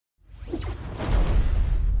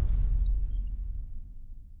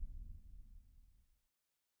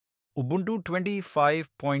Ubuntu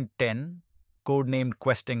 25.10, codenamed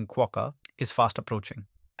Questing Quokka, is fast approaching,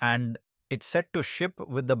 and it's set to ship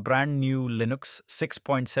with the brand new Linux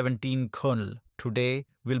 6.17 kernel. Today,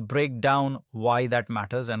 we'll break down why that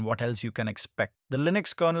matters and what else you can expect. The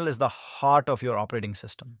Linux kernel is the heart of your operating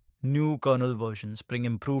system. New kernel versions bring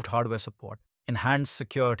improved hardware support, enhanced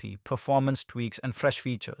security, performance tweaks, and fresh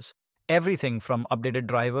features. Everything from updated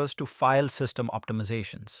drivers to file system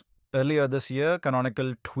optimizations. Earlier this year,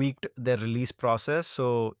 Canonical tweaked their release process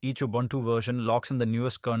so each Ubuntu version locks in the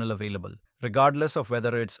newest kernel available, regardless of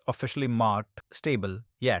whether it's officially marked stable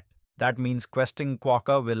yet. That means Questing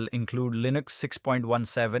Quokka will include Linux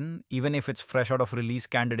 6.17 even if it's fresh out of release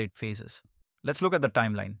candidate phases. Let's look at the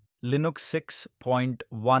timeline. Linux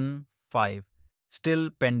 6.15, still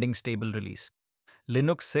pending stable release.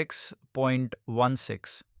 Linux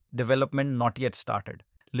 6.16, development not yet started.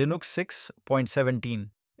 Linux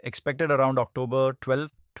 6.17, expected around October 12,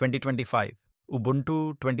 2025.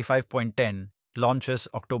 Ubuntu 25.10 launches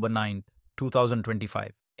October 9,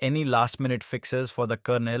 2025. Any last-minute fixes for the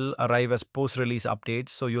kernel arrive as post-release updates,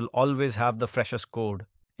 so you'll always have the freshest code.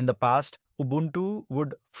 In the past, Ubuntu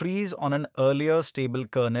would freeze on an earlier stable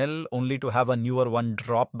kernel only to have a newer one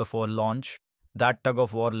drop before launch. That tug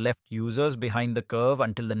of war left users behind the curve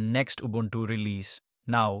until the next Ubuntu release.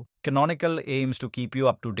 Now, Canonical aims to keep you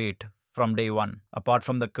up to date from day one. Apart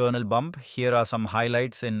from the kernel bump, here are some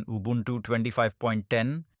highlights in Ubuntu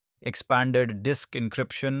 25.10. Expanded disk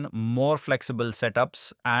encryption, more flexible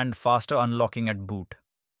setups, and faster unlocking at boot.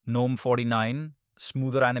 GNOME 49,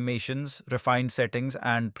 smoother animations, refined settings,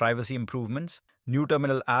 and privacy improvements. New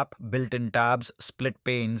terminal app, built-in tabs, split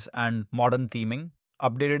panes, and modern theming.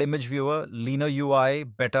 Updated image viewer, leaner UI,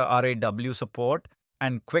 better RAW support,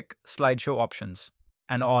 and quick slideshow options.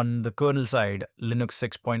 And on the kernel side, Linux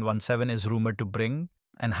 6.17 is rumored to bring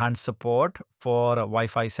enhanced support for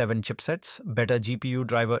Wi-Fi 7 chipsets, better GPU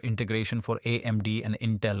driver integration for AMD and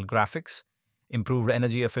Intel graphics, improved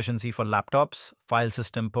energy efficiency for laptops, file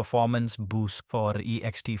system performance boost for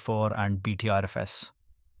ext4 and Btrfs.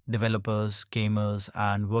 Developers, gamers,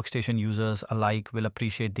 and workstation users alike will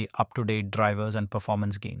appreciate the up-to-date drivers and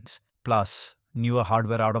performance gains. Plus, newer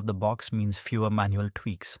hardware out of the box means fewer manual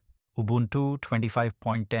tweaks. Ubuntu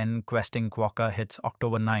 25.10 Questing Quokka hits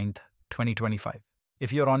October 9th, 2025.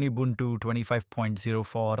 If you're on Ubuntu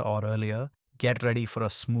 25.04 or earlier, get ready for a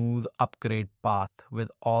smooth upgrade path with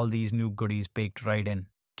all these new goodies baked right in.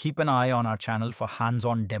 Keep an eye on our channel for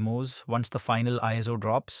hands-on demos. Once the final ISO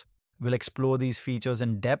drops, we'll explore these features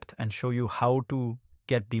in depth and show you how to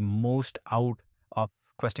get the most out of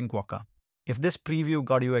Questing Quokka. If this preview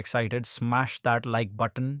got you excited, smash that like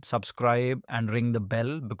button, subscribe, and ring the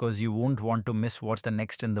bell because you won't want to miss what's the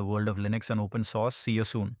next in the world of Linux and open source. See you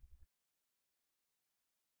soon.